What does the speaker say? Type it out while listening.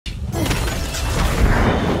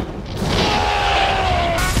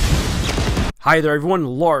Hi there everyone,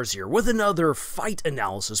 Lars here with another fight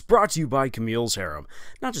analysis brought to you by Camille's Harem.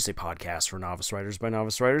 Not just a podcast for novice writers by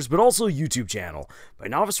novice writers, but also a YouTube channel by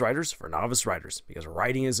novice writers for novice writers. Because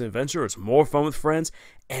writing is an adventure, it's more fun with friends,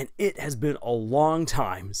 and it has been a long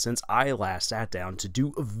time since I last sat down to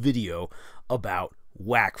do a video about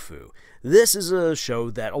Wakfu. This is a show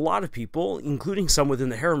that a lot of people, including some within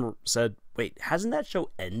the Harem, said, wait, hasn't that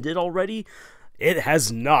show ended already? It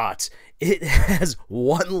has not. It has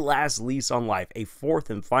one last lease on life, a fourth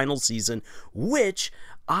and final season, which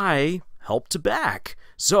I helped to back.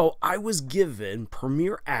 So I was given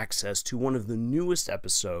premiere access to one of the newest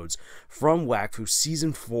episodes from Wakfu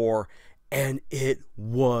Season 4, and it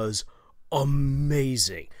was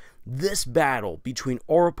amazing. This battle between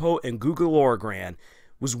Oropo and Grougaloragran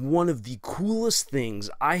was one of the coolest things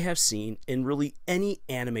I have seen in really any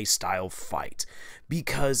anime style fight,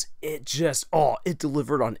 because it just, it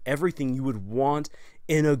delivered on everything you would want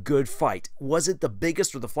in a good fight. Was it the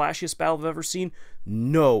biggest or the flashiest battle I've ever seen?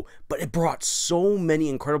 No, but it brought so many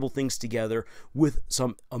incredible things together with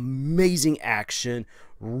some amazing action,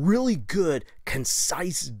 really good,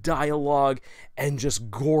 concise dialogue, and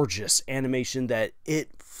just gorgeous animation that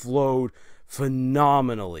it flowed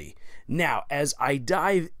phenomenally. Now, as I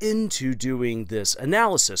dive into doing this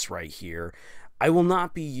analysis right here, I will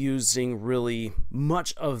not be using really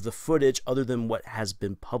much of the footage other than what has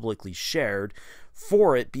been publicly shared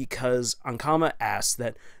for it, because Ankama asks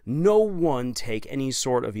that no one take any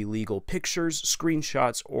sort of illegal pictures,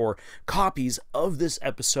 screenshots, or copies of this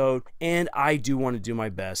episode, and I do want to do my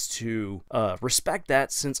best to respect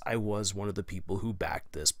that, since I was one of the people who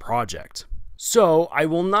backed this project. So, I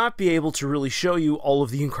will not be able to really show you all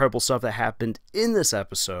of the incredible stuff that happened in this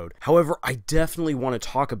episode. However, I definitely want to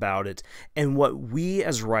talk about it and what we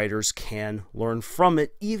as writers can learn from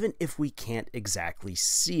it, even if we can't exactly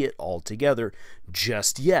see it all together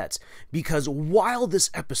just yet. Because while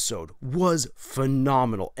this episode was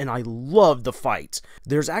phenomenal and I loved the fight,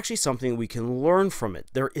 there's actually something we can learn from it.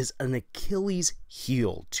 There is an Achilles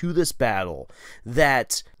heel to this battle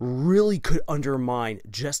that really could undermine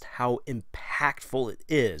just how impactful it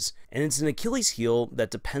is, and it's an Achilles heel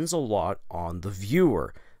that depends a lot on the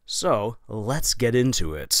viewer. So let's get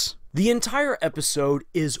into it. The entire episode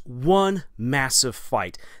is one massive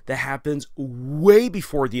fight that happens way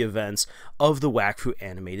before the events of the Wakfu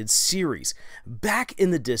animated series. Back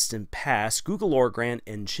in the distant past, Grougaloragran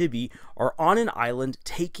and Chibi are on an island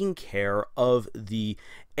taking care of the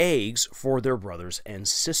eggs for their brothers and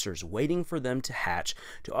sisters, waiting for them to hatch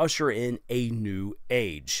to usher in a new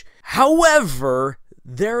age. However,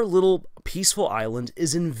 their little peaceful island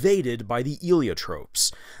is invaded by the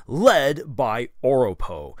Eliotropes, led by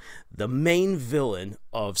Oropo, the main villain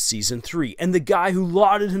of Season 3, and the guy who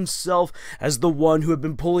lauded himself as the one who had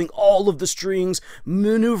been pulling all of the strings,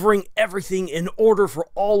 maneuvering everything in order for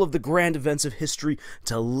all of the grand events of history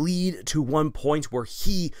to lead to one point where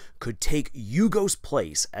he could take Yugo's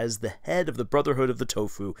place as the head of the Brotherhood of the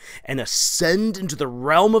Tofu and ascend into the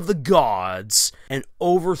realm of the gods and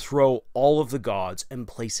overthrow all of the gods and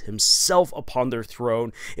place himself upon their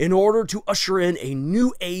throne in order to usher in a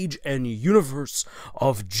new age and universe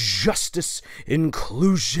of justice,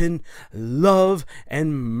 inclusion, love,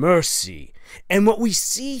 and mercy. And what we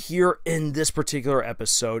see here in this particular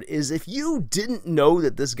episode is, if you didn't know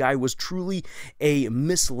that this guy was truly a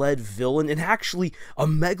misled villain and actually a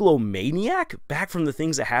megalomaniac back from the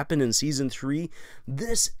things that happened in Season 3,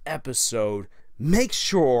 this episode makes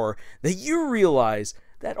sure that you realize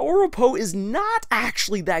that Oropo is not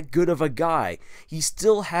actually that good of a guy. He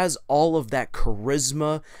still has all of that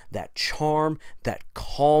charisma, that charm, that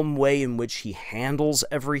calm way in which he handles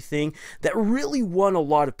everything that really won a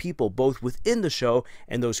lot of people, both within the show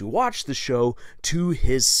and those who watched the show, to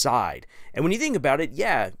his side. And when you think about it,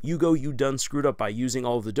 yeah, Yugo, you done screwed up by using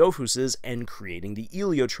all of the Dofuses and creating the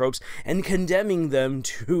Eliotropes and condemning them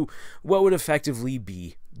to what would effectively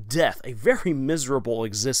be death, a very miserable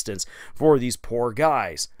existence for these poor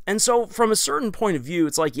guys. And so from a certain point of view,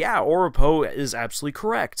 it's like, yeah, Oropo is absolutely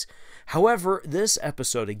correct. However, this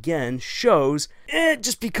episode again shows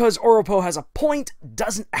just because Oropo has a point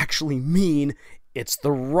doesn't actually mean it's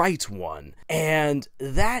the right one. And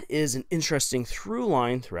that is an interesting through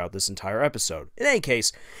line throughout this entire episode. In any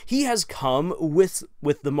case, he has come with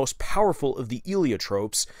the most powerful of the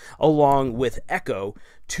Eliotropes, along with Echo,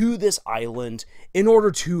 to this island in order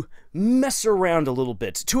to mess around a little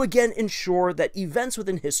bit, to again ensure that events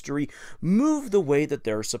within history move the way that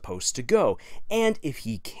they're supposed to go. And if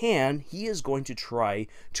he can, he is going to try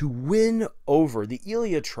to win over the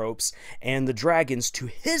Eliotropes and the dragons to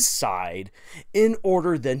his side in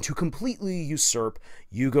order then to completely usurp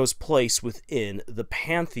Yugo's place within the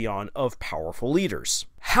pantheon of powerful leaders.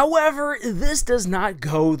 However, this does not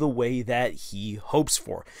go the way that he hopes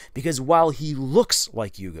for, because while he looks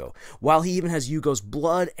like Yugo, while he even has Yugo's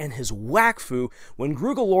blood and his wakfu, when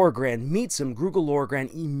Grougaloragran meets him,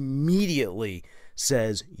 Grougaloragran immediately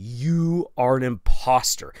says, "You are an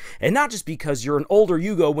imposter." And not just because you're an older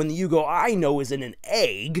Yugo when the Yugo I know is in an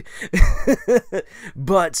egg,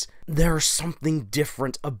 but there's something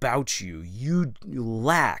different about you. You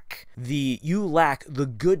lack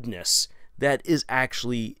the goodness that is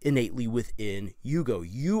actually innately within Yugo.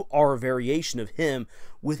 You are a variation of him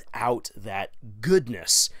without that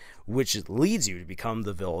goodness, which leads you to become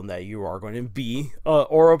the villain that you are going to be,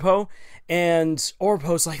 Oropo. And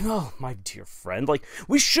Oropo's like, "Oh, my dear friend, like,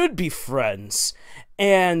 we should be friends."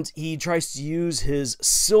 And he tries to use his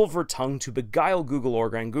silver tongue to beguile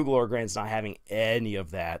Grougaloragran. Grougaloragran's not having any of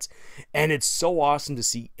that. And it's so awesome to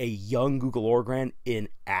see a young Grougaloragran in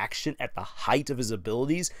action at the height of his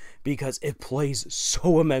abilities, because it plays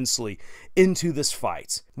so immensely into this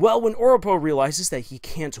fight. Well, when Oropo realizes that he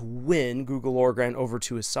can't win Grougaloragran over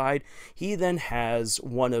to his side, he then has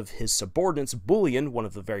one of his subordinates, Bullion, one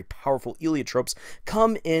of the very powerful Eliotropes,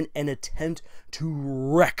 come in and attempt to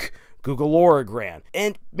wreck Grougaloragran,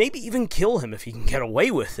 and maybe even kill him if he can get away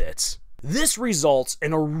with it. This results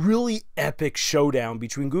in a really epic showdown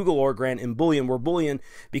between Grougaloragran and Bullion, where Bullion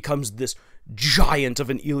becomes this giant of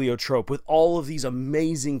an Eliotrope with all of these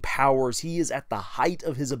amazing powers. He is at the height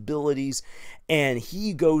of his abilities, and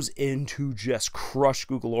he goes in to just crush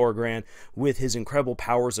Grougaloragran with his incredible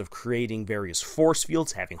powers of creating various force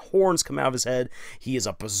fields, having horns come out of his head. He is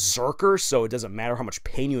a berserker, so it doesn't matter how much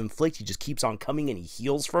pain you inflict, he just keeps on coming and he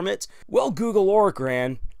heals from it. Well,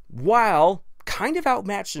 Grougaloragran, while kind of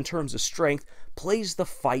outmatched in terms of strength, plays the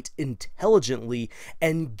fight intelligently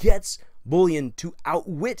and gets Bullion to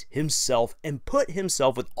outwit himself and put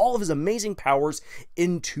himself with all of his amazing powers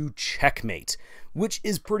into checkmate, which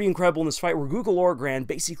is pretty incredible in this fight, where Grougaloragran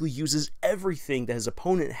basically uses everything that his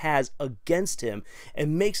opponent has against him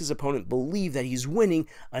and makes his opponent believe that he's winning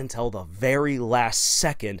until the very last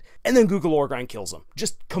second, and then Grougaloragran kills him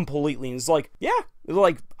just completely. And it's like, yeah,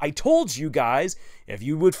 like, I told you guys, if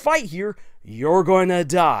you would fight here, you're going to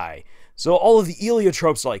die. So all of the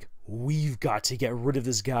Eliotropes are like, we've got to get rid of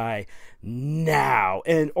this guy now.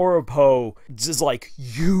 And Oropo is like,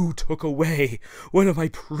 "You took away one of my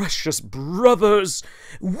precious brothers,"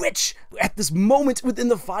 which at this moment within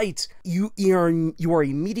the fight, you are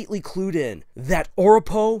immediately clued in that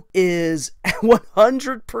Oropo is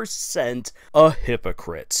 100% a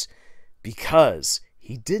hypocrite, because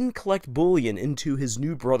he didn't collect Bullion into his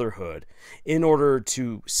new brotherhood in order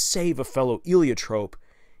to save a fellow Eliotrope.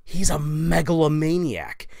 He's a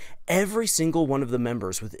megalomaniac. Every single one of the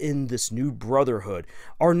members within this new brotherhood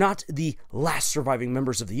are not the last surviving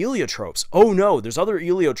members of the Eliotropes. Oh no, there's other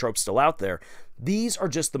Eliotropes still out there. These are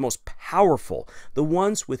just the most powerful, the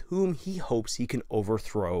ones with whom he hopes he can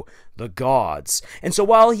overthrow the gods. And so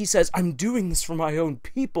while he says, "I'm doing this for my own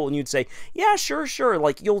people," and you'd say, yeah, sure,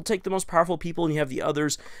 like, you'll take the most powerful people and you have the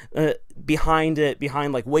others behind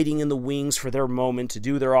like waiting in the wings for their moment to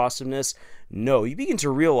do their awesomeness. No, you begin to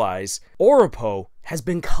realize Oropo has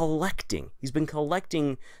been collecting. He's been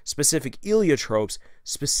collecting specific Eliotropes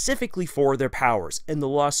specifically for their powers, and the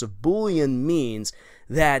loss of Bullion means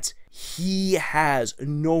that he has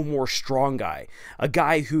no more strong guy, a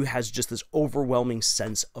guy who has just this overwhelming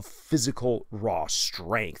sense of physical raw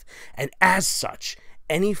strength. And as such,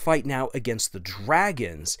 any fight now against the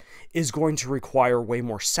dragons is going to require way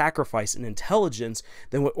more sacrifice and intelligence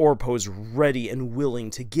than what Oropo is ready and willing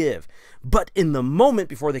to give. But in the moment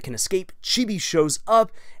before they can escape, Chibi shows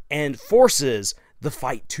up and forces the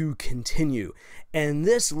fight to continue. And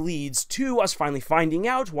this leads to us finally finding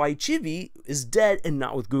out why Chibi is dead and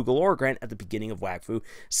not with Grougaloragran at the beginning of Wakfu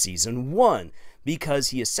Season 1. Because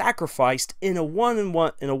he is sacrificed in a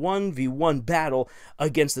 1v1 battle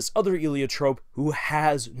against this other Eliotrope who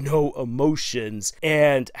has no emotions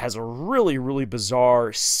and has a really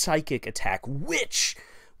bizarre psychic attack, which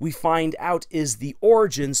we find out is the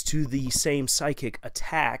origins to the same psychic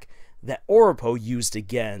attack that Oropo used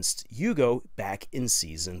against Yugo back in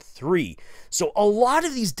Season 3. So a lot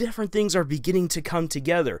of these different things are beginning to come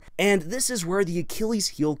together, and this is where the Achilles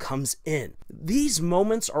heel comes in. These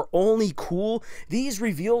moments are only cool, these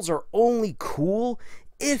reveals are only cool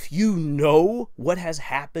if you know what has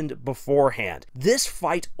happened beforehand. This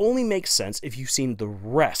fight only makes sense if you've seen the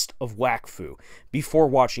rest of Wakfu before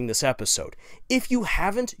watching this episode. If you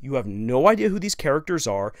haven't, you have no idea who these characters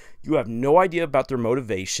are, you have no idea about their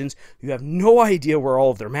motivations, you have no idea where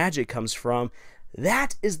all of their magic comes from.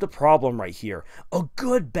 That is the problem right here. A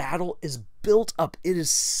good battle is built up, it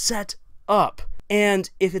is set up. And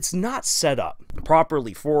if it's not set up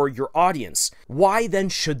properly for your audience, why then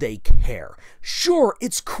should they care? Sure,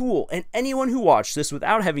 it's cool, and anyone who watched this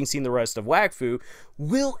without having seen the rest of Wakfu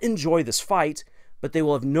will enjoy this fight, but they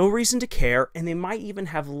will have no reason to care, and they might even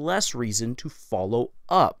have less reason to follow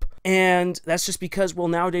up. And that's just because, well,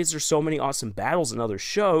 nowadays there's so many awesome battles in other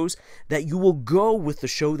shows that you will go with the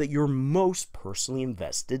show that you're most personally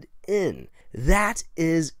invested in. That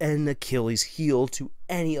is an Achilles heel to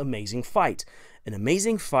any amazing fight. An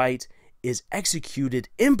amazing fight is executed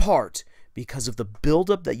in part because of the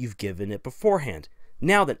buildup that you've given it beforehand.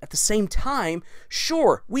 Now then, at the same time,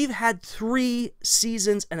 sure, we've had 3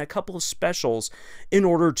 seasons and a couple of specials in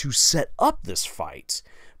order to set up this fight,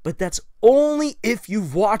 but that's only if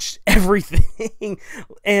you've watched everything,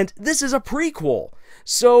 and this is a prequel,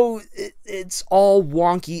 so it's all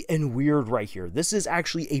wonky and weird right here. This is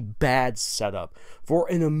actually a bad setup for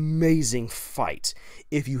an amazing fight.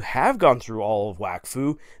 If you have gone through all of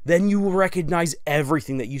Wakfu, then you will recognize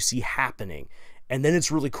everything that you see happening, and then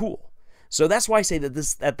it's really cool. So that's why I say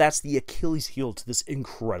that that's the Achilles heel to this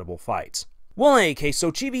incredible fight. Well, in any case,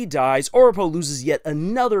 so Chibi dies, Oropo loses yet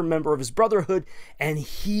another member of his brotherhood, and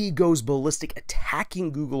he goes ballistic,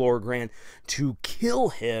 attacking Grougaloragran to kill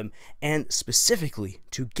him, and specifically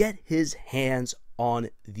to get his hands on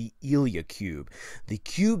the Ilia cube. The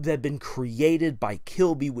cube that had been created by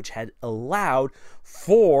Kilby, which had allowed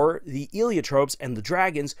for the Eliotropes and the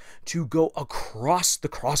dragons to go across the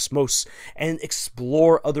cosmos and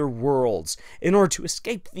explore other worlds in order to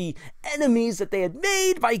escape the enemies that they had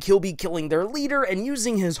made by Kilby killing their leader and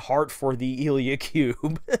using his heart for the Ilia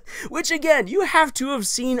cube. Which again, you have to have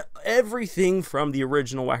seen everything from the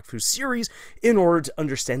original Wakfu series in order to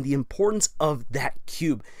understand the importance of that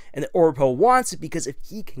cube. And that Oropo wants it because if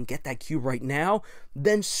he can get that cube right now,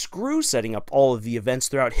 then screw setting up all of the events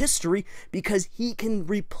throughout history, because he can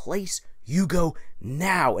replace Yugo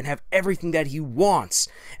now and have everything that he wants.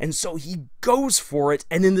 And so he goes for it,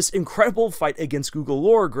 and in this incredible fight against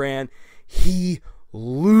Grougaloragran, he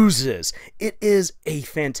loses. It is a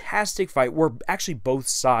fantastic fight where actually both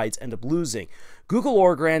sides end up losing.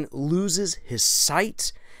 Grougaloragran loses his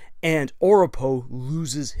sight, and Oropo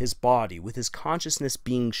loses his body, with his consciousness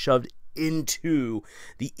being shoved into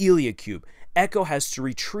the Ilia cube. Echo has to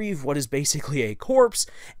retrieve what is basically a corpse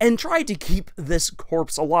and try to keep this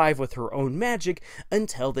corpse alive with her own magic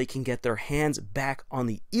until they can get their hands back on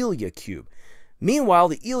the Ilia cube. Meanwhile,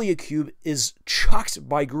 the Ilia cube is chucked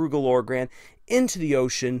by Grougaloragran into the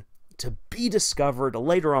ocean to be discovered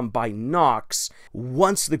later on by Nox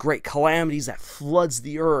once the great calamities that floods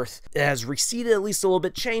the earth has receded at least a little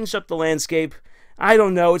bit, changed up the landscape. I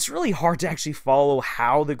don't know, it's really hard to actually follow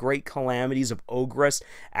how the great calamities of Ogress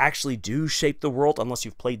actually do shape the world unless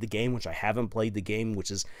you've played the game, which I haven't played the game,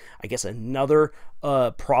 which is, I guess, another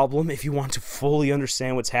problem if you want to fully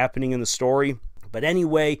understand what's happening in the story. But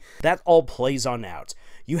anyway, that all plays on out.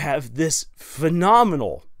 You have this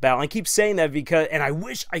phenomenal battle. I keep saying that because, and I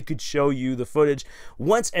wish I could show you the footage.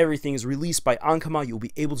 Once everything is released by Ankama, you'll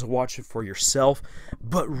be able to watch it for yourself.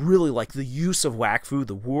 But really, like, the use of Wakfu,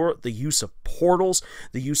 the use of portals,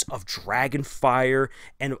 the use of dragon fire,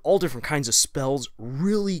 and all different kinds of spells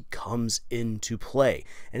really comes into play.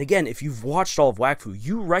 And again, if you've watched all of Wakfu,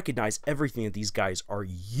 you recognize everything that these guys are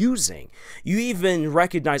using. You even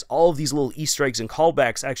recognize all of these little Easter eggs and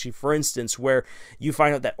callbacks, actually, for instance, where you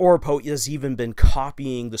find out that Oropo has even been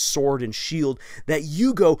copying the sword and shield that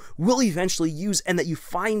Yugo will eventually use, and that you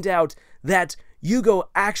find out that Yugo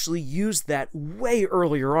actually used that way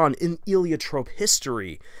earlier on in Eliotrope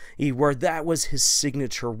history, where that was his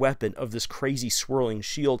signature weapon of this crazy swirling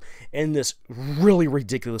shield and this really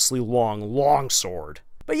ridiculously long sword.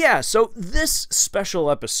 But yeah, so this special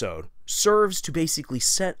episode serves to basically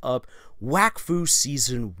set up Wakfu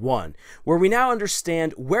Season 1, where we now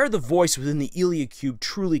understand where the voice within the Ilia Cube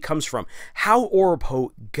truly comes from, how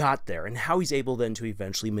Oropo got there, and how he's able then to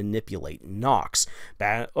eventually manipulate Nox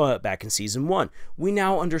back in Season 1. We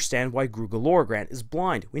now understand why Grougaloragran is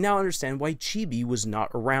blind. We now understand why Chibi was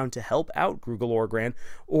not around to help out Grougaloragran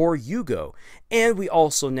or Yugo. And we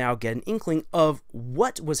also now get an inkling of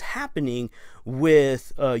what was happening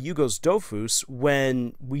with Yugo's Dofus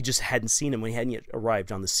when we just hadn't seen him, when he hadn't yet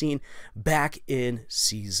arrived on the scene, back in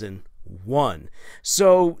Season 1.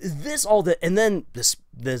 So and then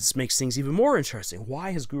this makes things even more interesting.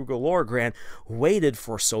 Why has Grougaloragran waited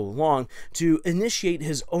for so long to initiate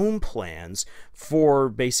his own plans for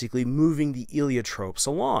basically moving the Eliotropes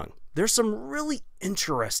along? There's some really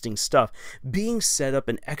interesting stuff being set up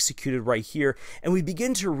and executed right here, and we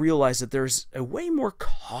begin to realize that there's a way more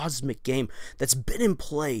cosmic game that's been in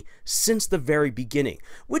play since the very beginning,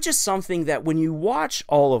 which is something that when you watch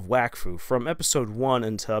all of Wakfu from episode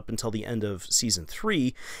 1 up until the end of season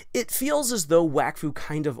 3, it feels as though Wakfu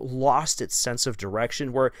kind of lost its sense of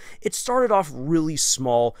direction, where it started off really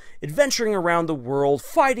small, adventuring around the world,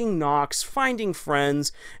 fighting Nox, finding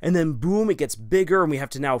friends, and then boom, it gets bigger, and we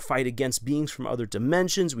have to now fight against beings from other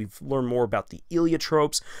dimensions. We've learned more about the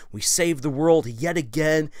Eliotropes. We saved the world yet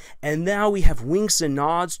again, and now we have winks and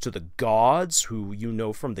nods to the gods, who you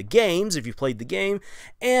know from the games if you've played the game.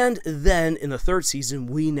 And then in the 3rd season,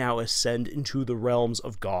 we now ascend into the realms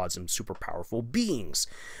of gods and super powerful beings,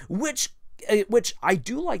 which I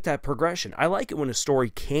do like that progression. I like it when a story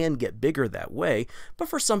can get bigger that way, but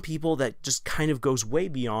for some people that just kind of goes way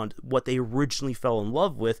beyond what they originally fell in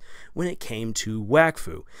love with when it came to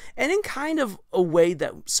Wakfu. And in kind of a way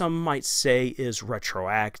that some might say is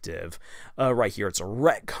retroactive. Right here, it's a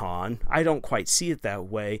retcon. I don't quite see it that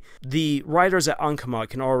way. The writers at Ankama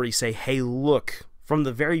can already say, hey, look, from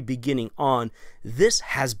the very beginning on, this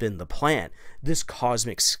has been the plan. This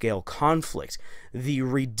cosmic scale conflict, the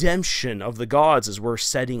redemption of the gods as we're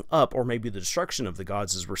setting up, or maybe the destruction of the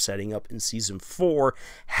gods as we're setting up in season 4,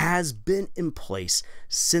 has been in place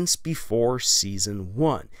since before season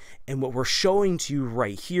 1. And what we're showing to you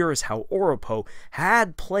right here is how Oropo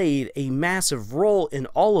had played a massive role in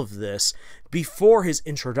all of this before his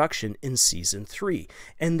introduction in season 3,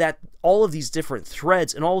 and that all of these different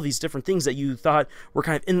threads and all of these different things that you thought were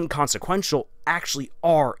kind of inconsequential actually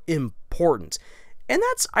are important. And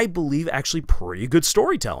that's, I believe, actually pretty good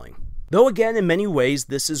storytelling. Though again, in many ways,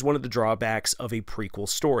 this is one of the drawbacks of a prequel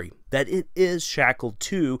story, that it is shackled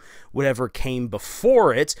to whatever came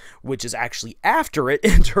before it, which is actually after it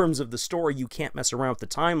in terms of the story. You can't mess around with the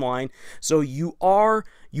timeline, so you are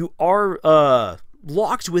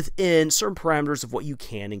locked within certain parameters of what you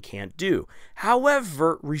can and can't do.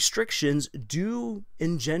 However, restrictions do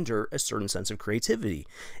engender a certain sense of creativity.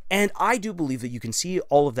 And I do believe that you can see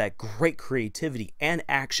all of that great creativity and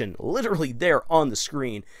action literally there on the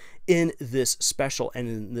screen in this special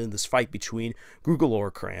and in this fight between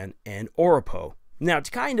Grougaloragran and Oropo. Now,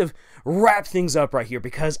 to kind of wrap things up right here,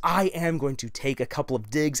 because I am going to take a couple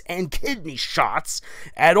of digs and kidney shots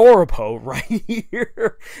at Oropo right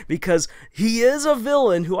here, because he is a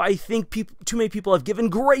villain who I think too many people have given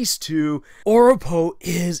grace to. Oropo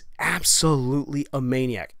is absolutely a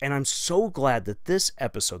maniac, and I'm so glad that this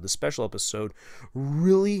episode, the special episode,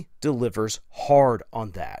 really delivers hard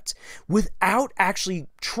on that, without actually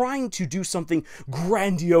trying to do something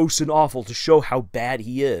grandiose and awful to show how bad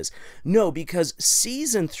he is. No, because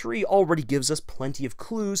season 3 already gives us plenty of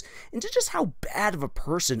clues into just how bad of a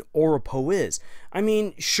person Oropo is. I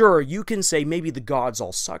mean, sure, you can say maybe the gods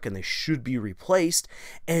all suck and they should be replaced,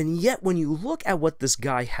 and yet when you look at what this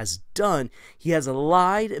guy has done, he has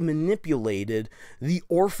lied and manipulated the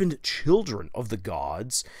orphaned children of the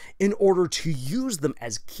gods in order to use them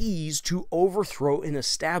as keys to overthrow and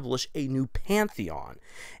establish a new pantheon.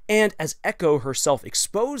 And as Echo herself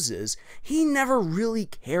exposes, he never really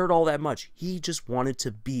cared all that much. He just wanted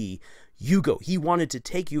to be Yugo. He wanted to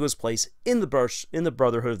take Yugo's place in the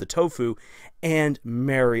Brotherhood of the Tofu and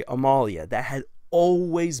marry Amalia. That had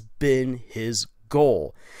always been his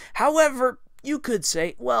goal. However, you could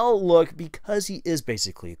say, well, look, because he is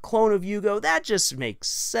basically a clone of Yugo, that just makes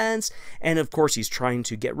sense. And of course, he's trying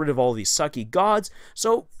to get rid of all these sucky gods.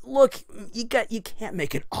 So look, you can't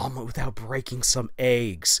make an omelet without breaking some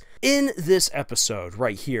eggs. In this episode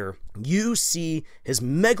right here, you see his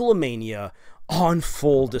megalomania on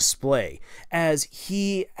full display as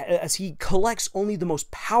he collects only the most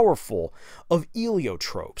powerful of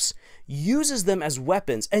Eliotropes, uses them as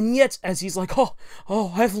weapons, and yet as he's like, oh,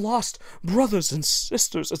 I've lost brothers and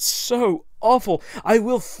sisters, it's so awful, I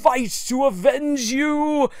will fight to avenge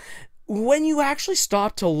you. When you actually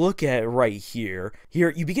stop to look at it right here,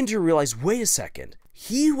 you begin to realize, wait a second,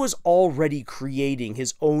 he was already creating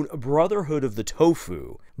his own Brotherhood of the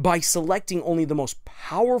Tofu by selecting only the most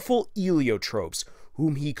powerful Eliotropes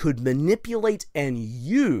whom he could manipulate and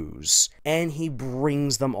use, and he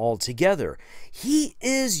brings them all together. He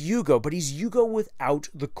is Yugo, but he's Yugo without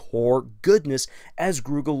the core goodness, as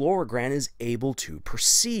Grougaloragran is able to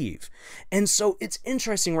perceive. And so it's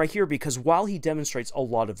interesting right here, because while he demonstrates a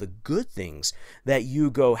lot of the good things that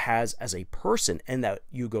Yugo has as a person, and that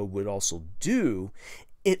Yugo would also do,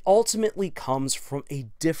 it ultimately comes from a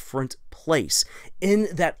different place, in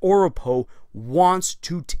that Oropo wants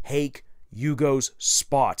to take Yugo's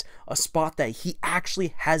spot, a spot that he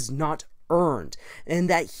actually has not earned, and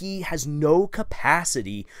that he has no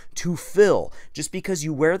capacity to fill. Just because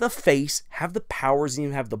you wear the face, have the powers, and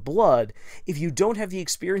you have the blood, if you don't have the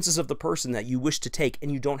experiences of the person that you wish to take,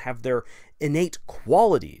 and you don't have their innate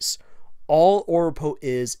qualities, all Oropo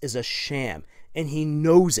is a sham. And he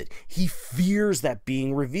knows it. He fears that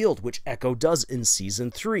being revealed, which Echo does in Season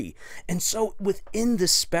 3. And so within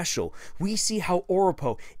this special, we see how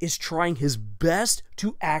Oropo is trying his best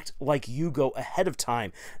to act like Yugo ahead of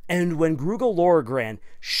time. And when Grougaloragran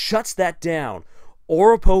shuts that down,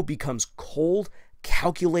 Oropo becomes cold,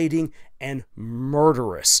 calculating, and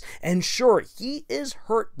murderous. And sure, he is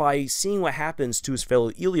hurt by seeing what happens to his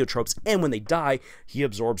fellow Eliotropes, and when they die, he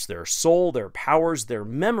absorbs their soul, their powers, their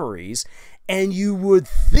memories. And you would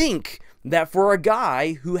think that for a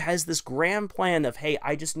guy who has this grand plan of, hey,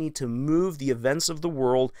 I just need to move the events of the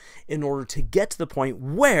world in order to get to the point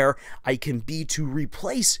where I can be to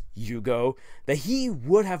replace Yugo, that he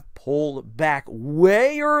would have pulled back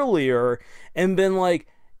way earlier and been like,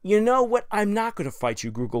 you know what, I'm not going to fight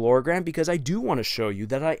you, Grougaloragran, because I do want to show you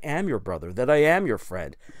that I am your brother, that I am your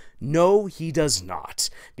friend. No, he does not,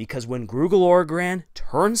 because when Grougaloragran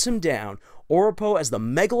turns him down, Oropo, as the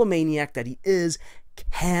megalomaniac that he is,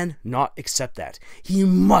 cannot accept that. He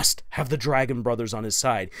must have the Dragon Brothers on his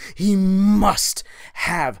side. He must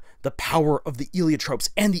have the power of the Eliotropes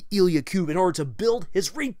and the Elia Cube in order to build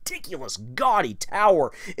his ridiculous, gaudy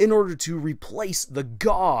tower in order to replace the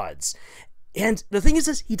gods. And the thing is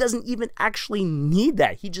this, he doesn't even actually need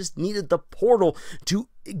that. He just needed the portal to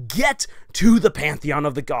get to the pantheon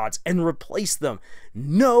of the gods and replace them.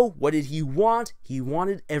 No, what did he want? He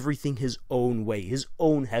wanted everything his own way, his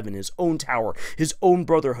own heaven, his own tower, his own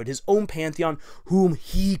brotherhood, his own pantheon, whom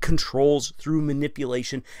he controls through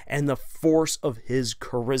manipulation and the force of his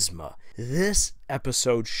charisma. This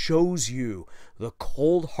episode shows you the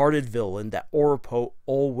cold-hearted villain that Oropo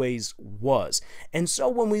always was. And so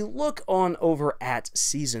when we look on over at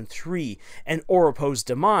Season 3 and Oropo's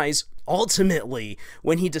demise, ultimately,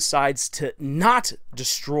 when he decides to not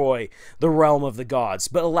destroy the realm of the gods,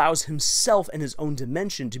 but allows himself and his own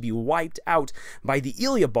dimension to be wiped out by the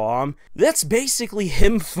Elia bomb, that's basically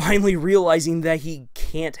him finally realizing that he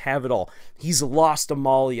can't have it all. He's lost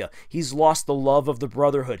Amalia. He's lost the love of the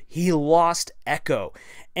Brotherhood. He lost Echo.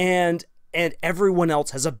 And everyone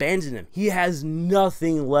else has abandoned him. He has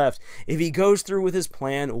nothing left. If he goes through with his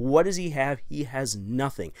plan, what does he have? He has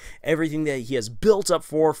nothing. Everything that he has built up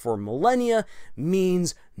for millennia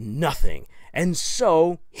means nothing. And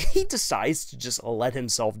so he decides to just let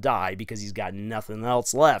himself die because he's got nothing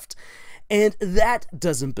else left. And that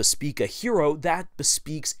doesn't bespeak a hero, that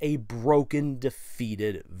bespeaks a broken,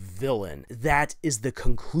 defeated villain. That is the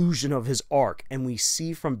conclusion of his arc, and we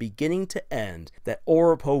see from beginning to end that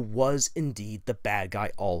Oropo was indeed the bad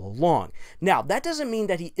guy all along. Now, that doesn't mean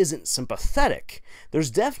that he isn't sympathetic. There's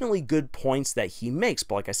definitely good points that he makes,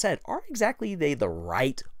 but like I said, aren't exactly they the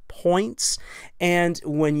right points? And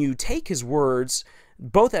when you take his words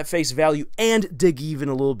both at face value and dig even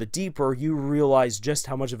a little bit deeper, you realize just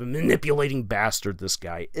how much of a manipulating bastard this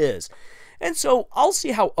guy is. And so I'll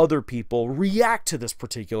see how other people react to this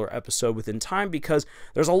particular episode within time, because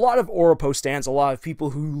there's a lot of Oropo stans, a lot of people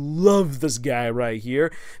who love this guy right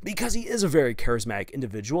here, because he is a very charismatic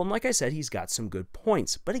individual, and like I said, he's got some good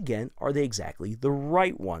points. But again, are they exactly the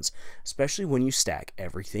right ones? Especially when you stack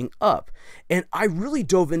everything up. And I really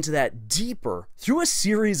dove into that deeper through a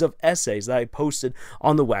series of essays that I posted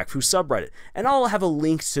on the Wakfu subreddit, and I'll have a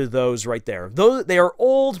link to those right there. Though they are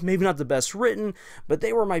old, maybe not the best written, but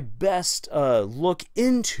they were my best look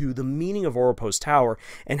into the meaning of Oropo's tower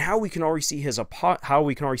and how we can already see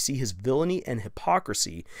his villainy and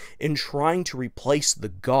hypocrisy in trying to replace the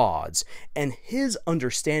gods, and his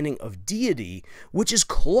understanding of deity, which is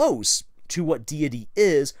close to what deity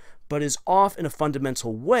is, but is off in a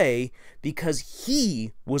fundamental way because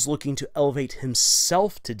he was looking to elevate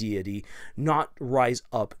himself to deity, not rise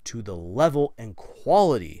up to the level and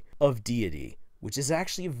quality of deity, which is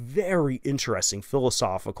actually a very interesting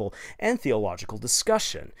philosophical and theological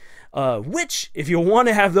discussion, which, if you want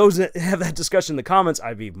to have that discussion in the comments,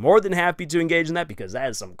 I'd be more than happy to engage in that, because that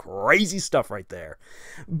is some crazy stuff right there.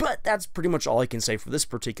 But that's pretty much all I can say for this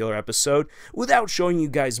particular episode without showing you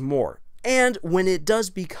guys more. And when it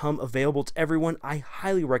does become available to everyone, I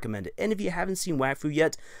highly recommend it. And if you haven't seen Wakfu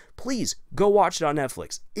yet, please go watch it on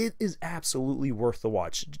Netflix. It is absolutely worth the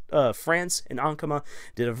watch. France and Ankama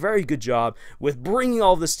did a very good job with bringing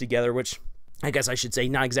all this together, which, I guess I should say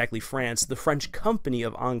not exactly France, the French company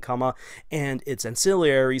of Ankama and its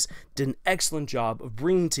ancillaries did an excellent job of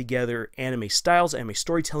bringing together anime styles, anime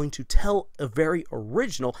storytelling to tell a very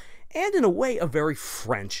original and in a way a very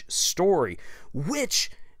French story,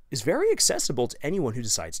 which is very accessible to anyone who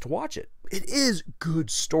decides to watch it. It is good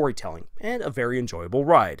storytelling and a very enjoyable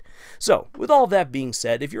ride. So, with all that being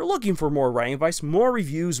said, if you're looking for more writing advice, more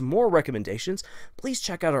reviews, more recommendations, please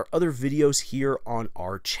check out our other videos here on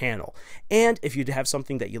our channel. And if you have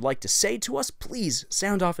something that you'd like to say to us, please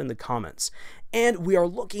sound off in the comments. And we are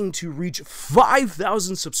looking to reach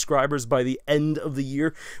 5,000 subscribers by the end of the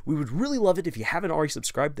year. We would really love it if you haven't already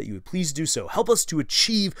subscribed that you would please do so. Help us to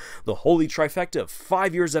achieve the holy trifecta of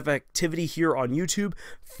 5 years of activity here on YouTube,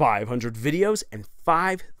 500 videos, and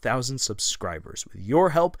 5,000 subscribers. With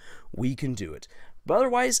your help, we can do it. But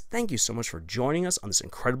otherwise, thank you so much for joining us on this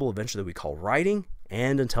incredible adventure that we call writing.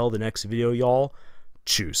 And until the next video, y'all,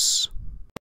 tschüss.